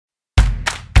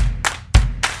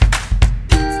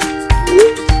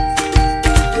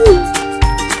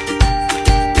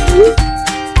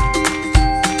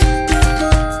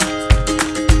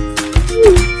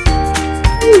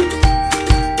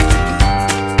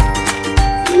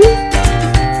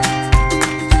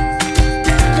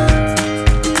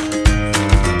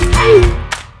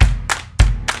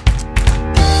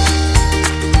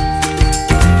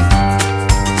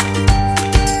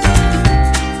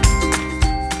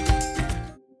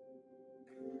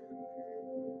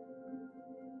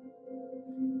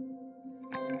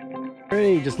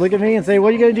Hey, just look at me and say, what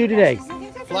are you going to do today?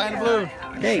 Fly in the balloon.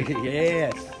 Hey,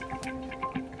 yes.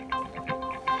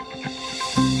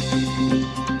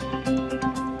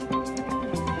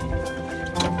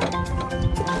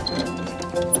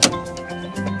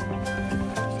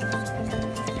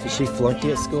 Is she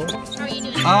flunky at school?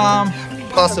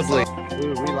 Possibly.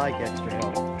 Ooh, we like extra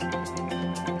help.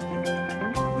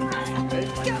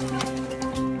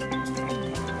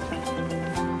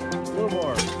 A little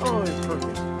more. Oh, it's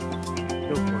perfect.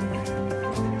 Go for it.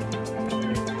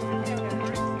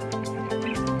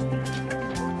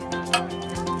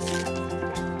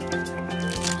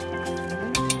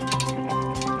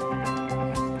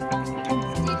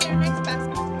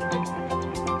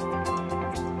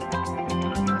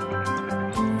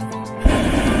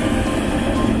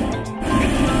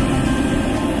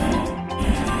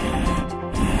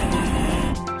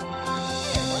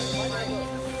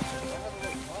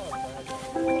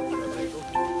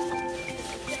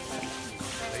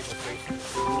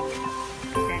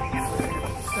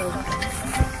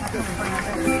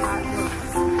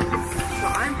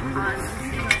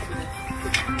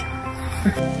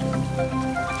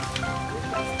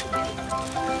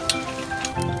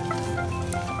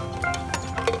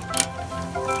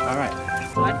 All right.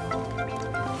 What?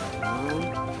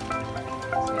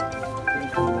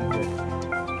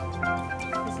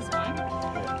 This is fine.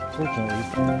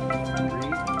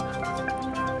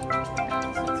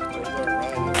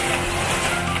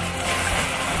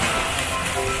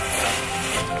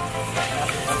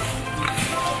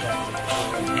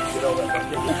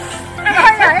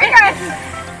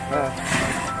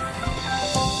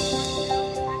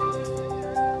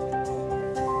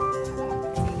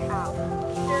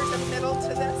 There's a middle to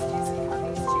this. Do you see how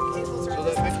these two cables are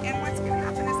this? And what's going to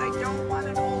happen is I don't want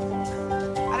it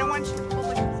all. I don't want you to pull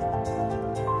it.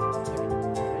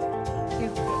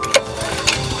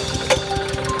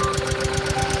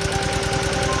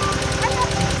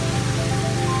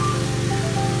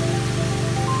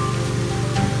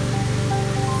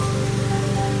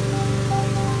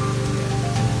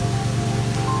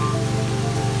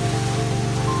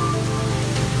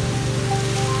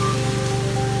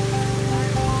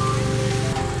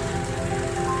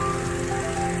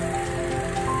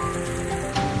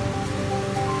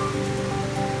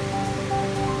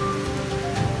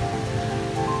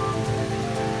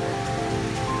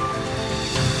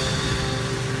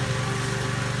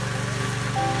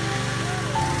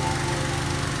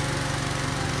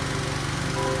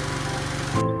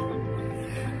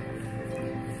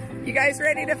 You guys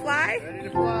ready to fly? Ready to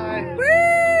fly.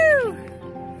 Woo!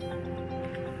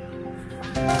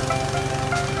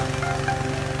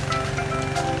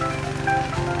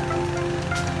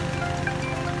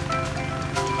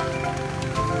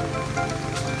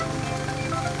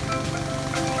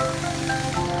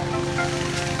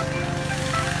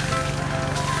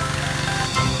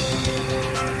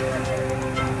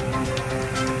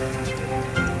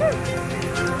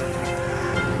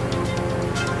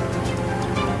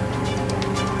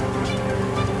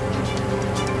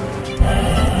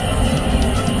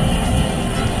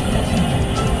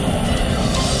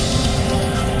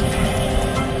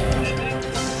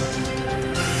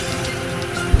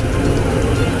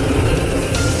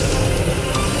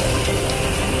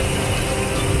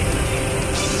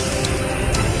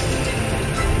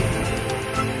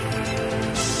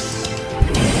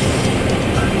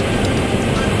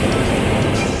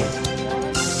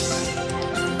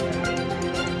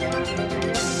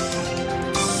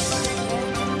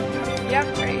 Yep,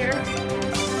 right here.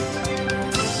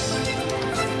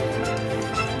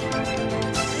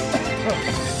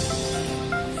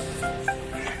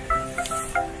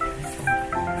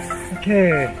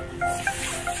 Okay.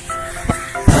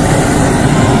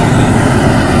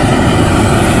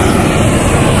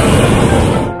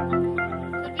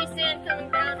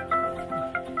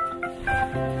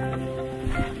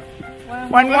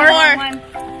 One more.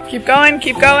 Keep going,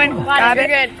 keep going. Got it.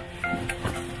 Good.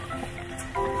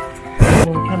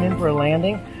 When we come in for a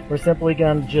landing, we're simply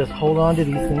going to just hold on to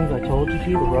these things I told you to,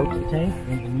 the ropes, the tank,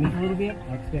 and you move a little bit.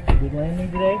 I expect a good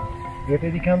landing today. If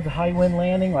it becomes a high wind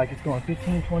landing, like it's going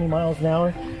 15, 20 miles an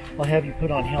hour, I'll have you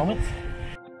put on helmets.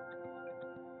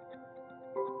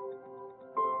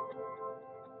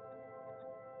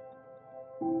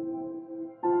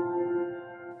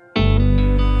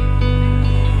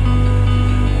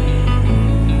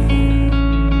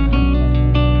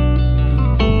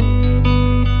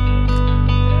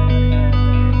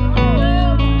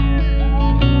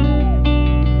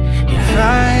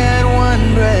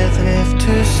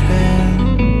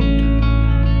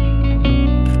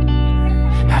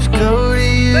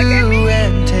 Look at me.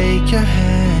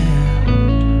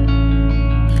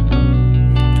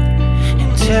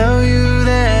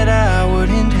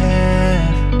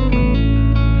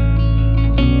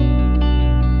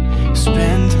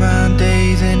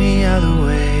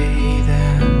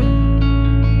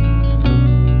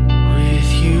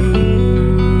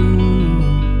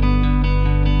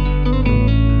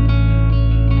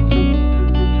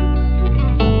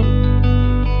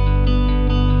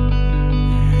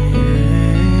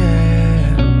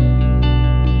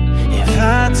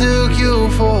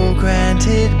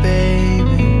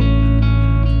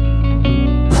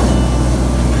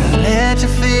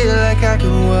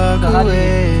 walk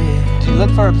away. Do you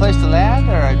look for a place to land,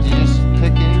 or do you just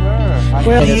pick anywhere? Or how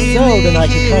Well, if so, then I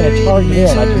can kind of target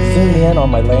in. I can zoom in on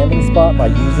my landing spot by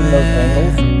using those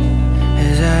angles.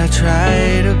 As I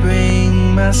try to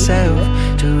bring myself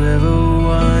to ever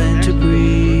want to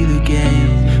breathe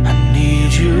again, I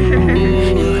need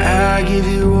you. I give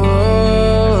you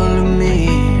all of me.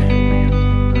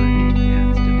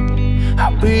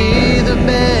 I'll be the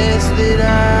best that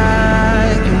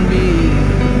I can be.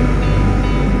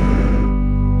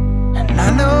 And I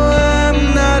know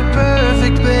I'm not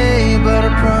perfect, babe, but I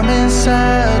promise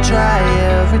I'll try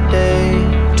every day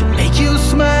to make you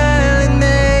smile and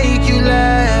make you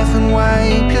laugh and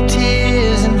wipe your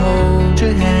tears and hold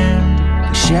your hand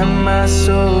and share my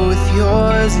soul with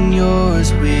yours and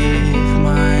yours with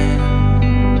mine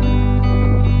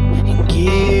and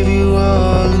give you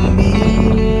all of me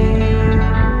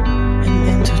and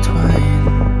intertwine.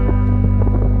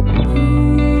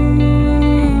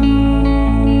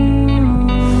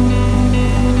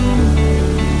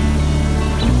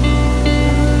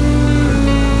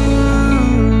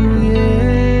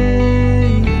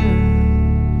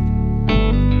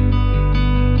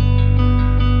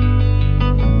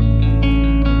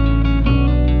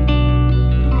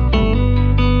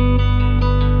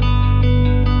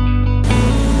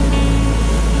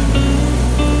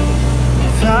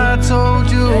 I told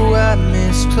you I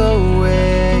missed the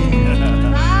way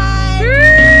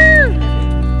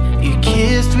you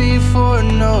kissed me for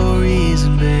no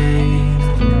reason, babe.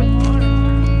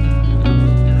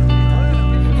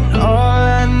 And all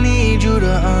I need you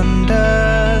to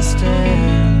understand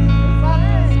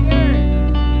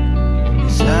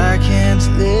is I can't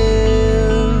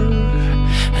live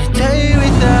a day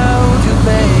without you,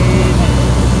 babe.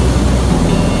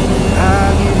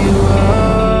 I'll give you all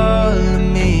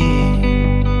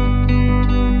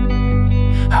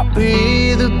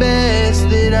be the best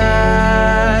that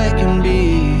I can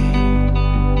be.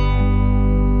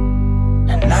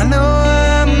 And I know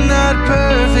I'm not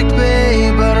perfect,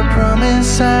 babe, but I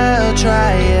promise I'll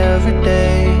try every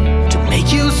day to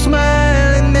make you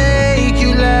smile and make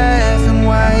you laugh and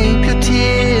wipe your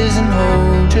tears and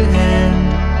hold your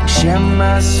hand and share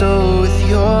my soul with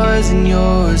yours and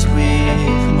yours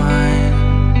with mine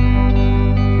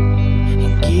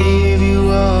and give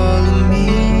you all of me.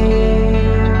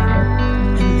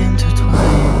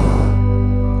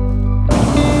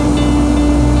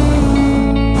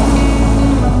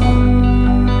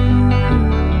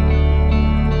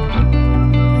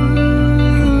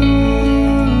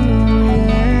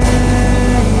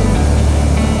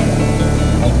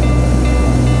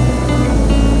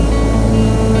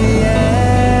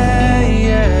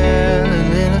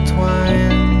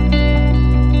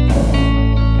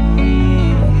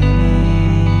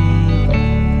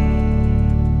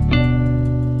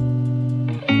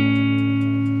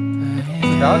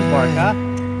 dogs bark, huh?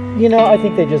 You know, I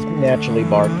think they just naturally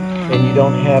bark, and you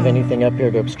don't have anything up here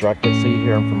to obstruct it, so you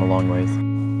hear them from a long ways.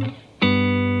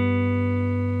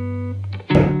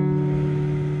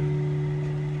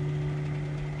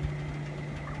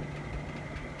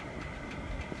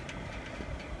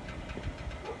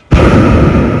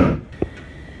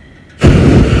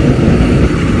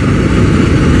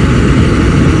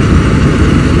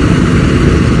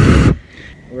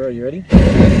 Where are you ready?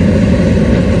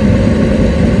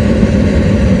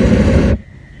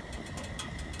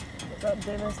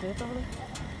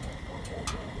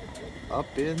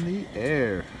 Up in the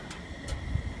air.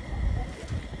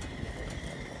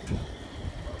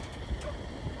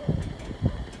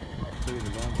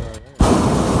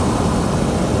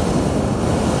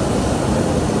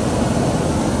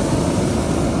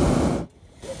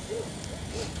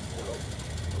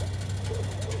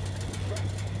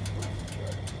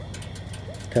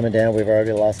 Coming down, we've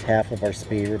already lost half of our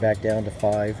speed. We're back down to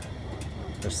 5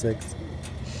 or 6.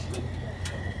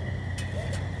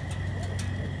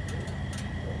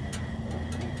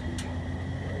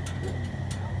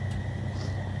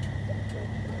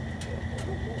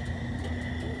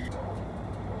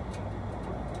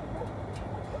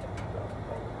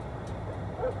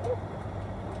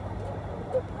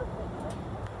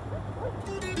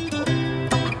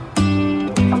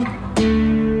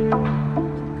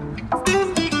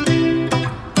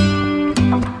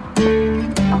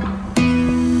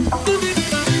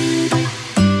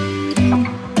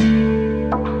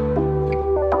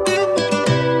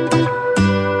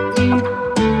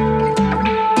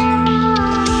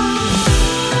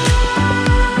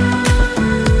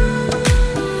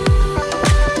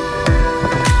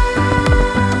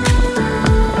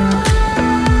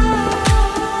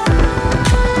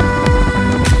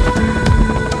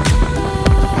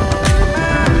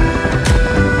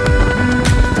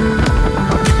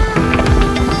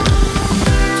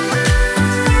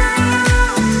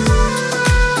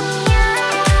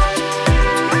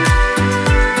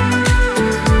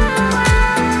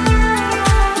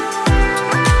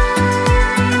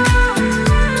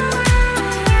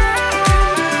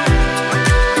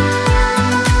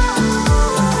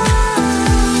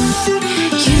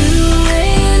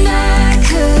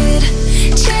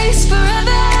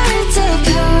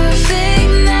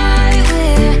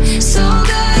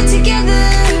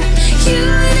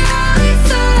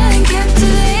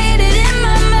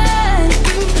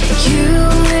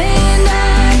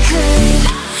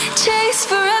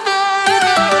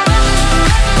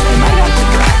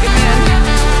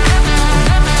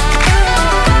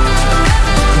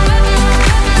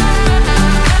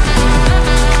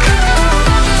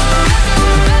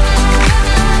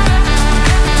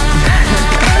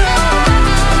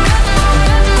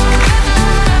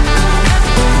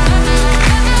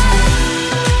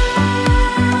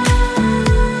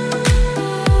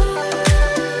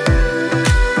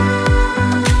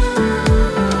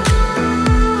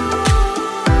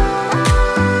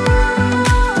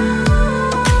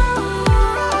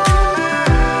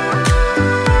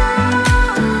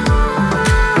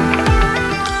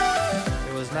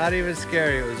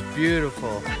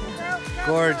 beautiful,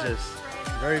 gorgeous,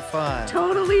 very fun.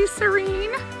 Totally serene.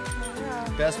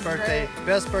 Best birthday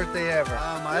ever.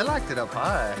 I liked it up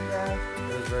high. Yeah.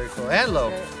 It was very cool. And low.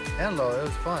 And low. It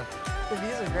was fun. The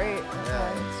views are great.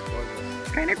 Yeah, it's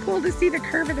gorgeous. Kind of cool to see the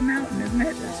curve of the mountain, isn't it?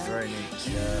 It's very neat.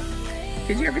 Yeah.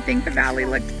 Did you ever think the valley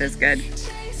looked this good?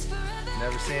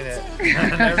 Never seen it.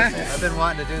 Never seen it. I've been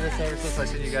wanting to do this ever since I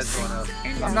seen you guys going up.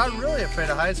 I'm not really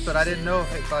afraid of heights, but I didn't know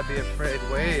if I'd be afraid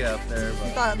way up there. You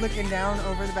But thought looking down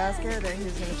over the basket that he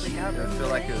was going to freak out? I feel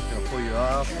like it was going to pull you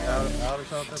out or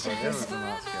something, but it was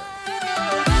not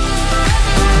scary.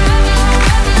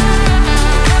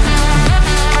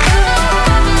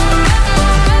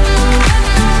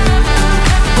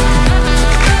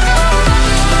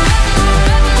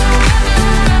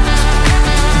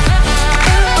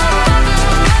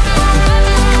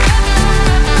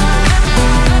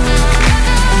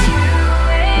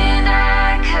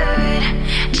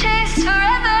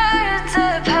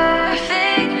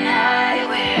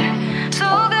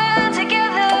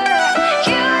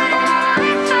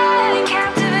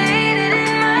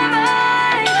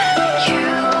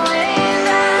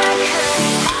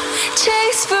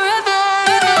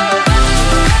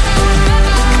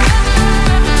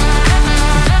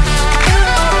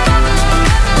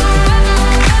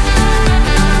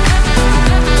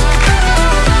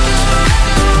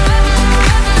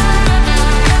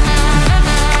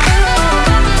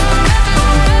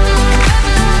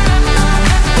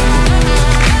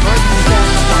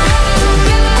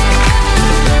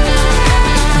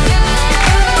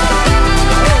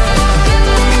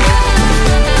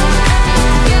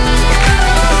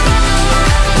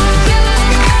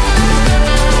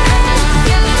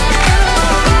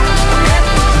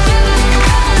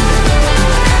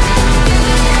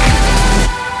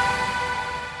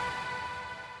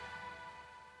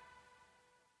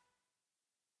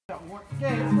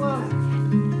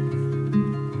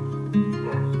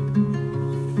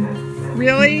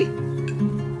 Really?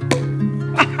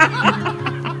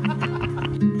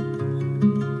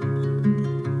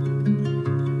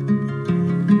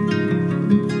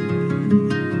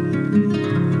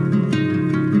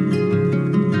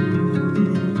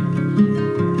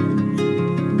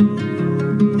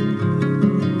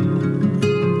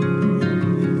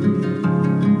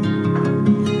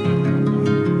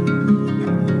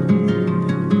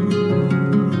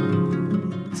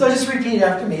 So just repeat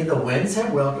after me. The winds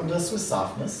have welcomed us with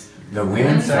softness. The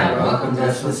winds have welcomed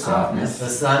us with softness. The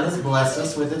sun has blessed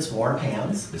us with its warm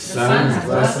hands. The sun has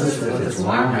blessed us with its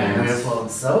warm We have hands. flown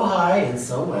so high and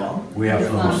so well. We have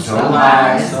flown so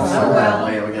high and so well. Oh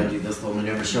yeah, we gotta do this little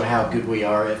maneuver, show how good we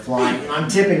are at flying. I'm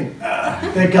tipping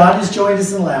that God has joined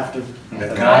us in laughter.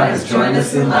 That God has joined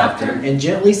us in laughter And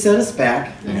gently set us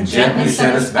back and gently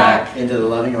set us back into the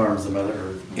loving arms of Mother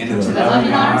Earth. into the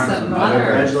loving arms of Mother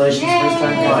Earth. Congratulations, first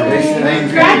time flying.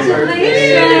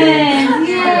 Congratulations!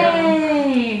 Yay!